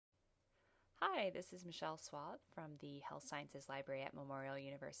Hi, this is Michelle Swab from the Health Sciences Library at Memorial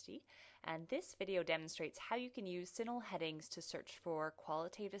University, and this video demonstrates how you can use CINAHL headings to search for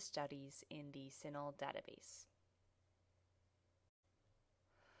qualitative studies in the CINAHL database.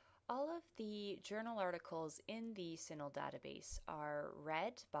 All of the journal articles in the CINAHL database are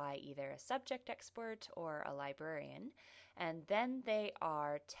read by either a subject expert or a librarian, and then they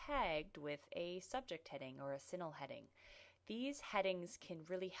are tagged with a subject heading or a CINAHL heading. These headings can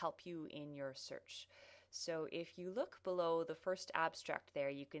really help you in your search. So if you look below the first abstract there,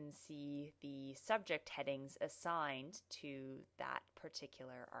 you can see the subject headings assigned to that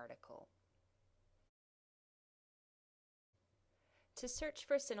particular article. To search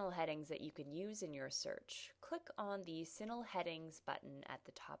for CINAHL headings that you can use in your search, click on the CINAHL headings button at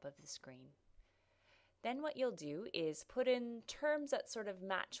the top of the screen. Then what you'll do is put in terms that sort of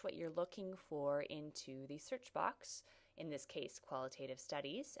match what you're looking for into the search box, in this case qualitative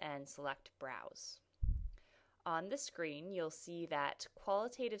studies, and select Browse. On the screen you'll see that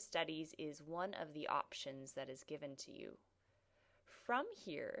qualitative studies is one of the options that is given to you. From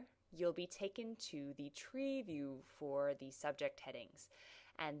here you'll be taken to the tree view for the subject headings.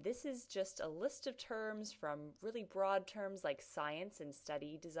 And this is just a list of terms from really broad terms like science and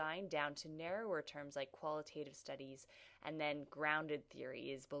study design down to narrower terms like qualitative studies, and then grounded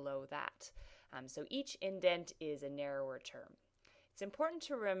theory is below that. So each indent is a narrower term. It's important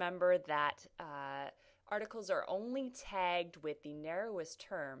to remember that articles are only tagged with the narrowest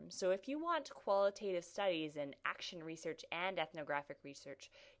term. So if you want qualitative studies in action research and ethnographic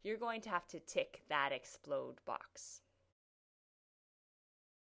research, you're going to have to tick that explode box.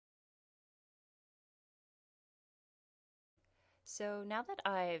 So now that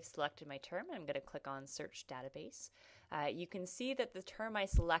I've selected my term, I'm going to click on Search Database. You can see that the term I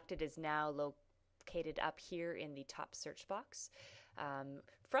selected is now located up here in the top search box.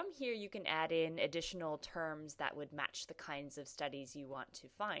 From here you can add in additional terms that would match the kinds of studies you want to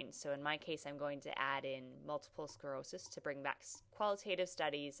find. So in my case I'm going to add in multiple sclerosis to bring back qualitative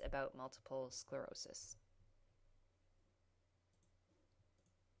studies about multiple sclerosis.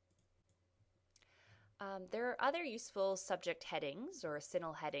 There are other useful subject headings or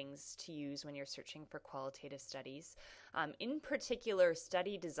CINAHL headings to use when you're searching for qualitative studies. In particular,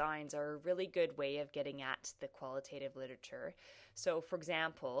 study designs are a really good way of getting at the qualitative literature. So for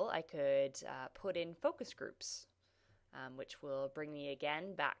example, I could put in focus groups, which will bring me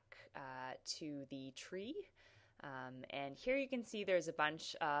again back to the tree. And here you can see there's a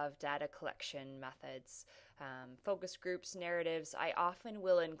bunch of data collection methods, focus groups, narratives. I often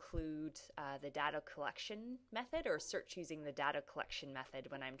will include the data collection method or search using the data collection method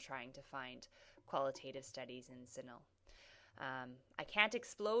when I'm trying to find qualitative studies in CINAHL. I can't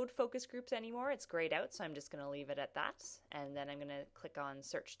explode focus groups anymore, it's grayed out, so I'm just going to leave it at that. And then I'm going to click on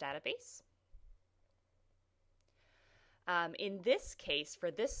Search Database. In this case, for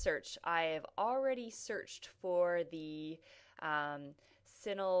this search, I have already searched for the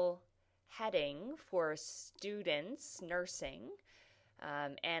CINAHL heading for students nursing,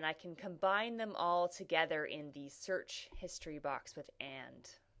 and I can combine them all together in the search history box with AND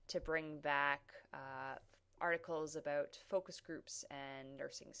to bring back articles about focus groups and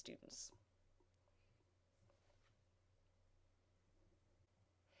nursing students.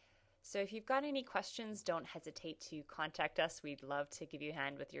 So if you've got any questions, don't hesitate to contact us. We'd love to give you a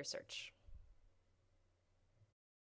hand with your search.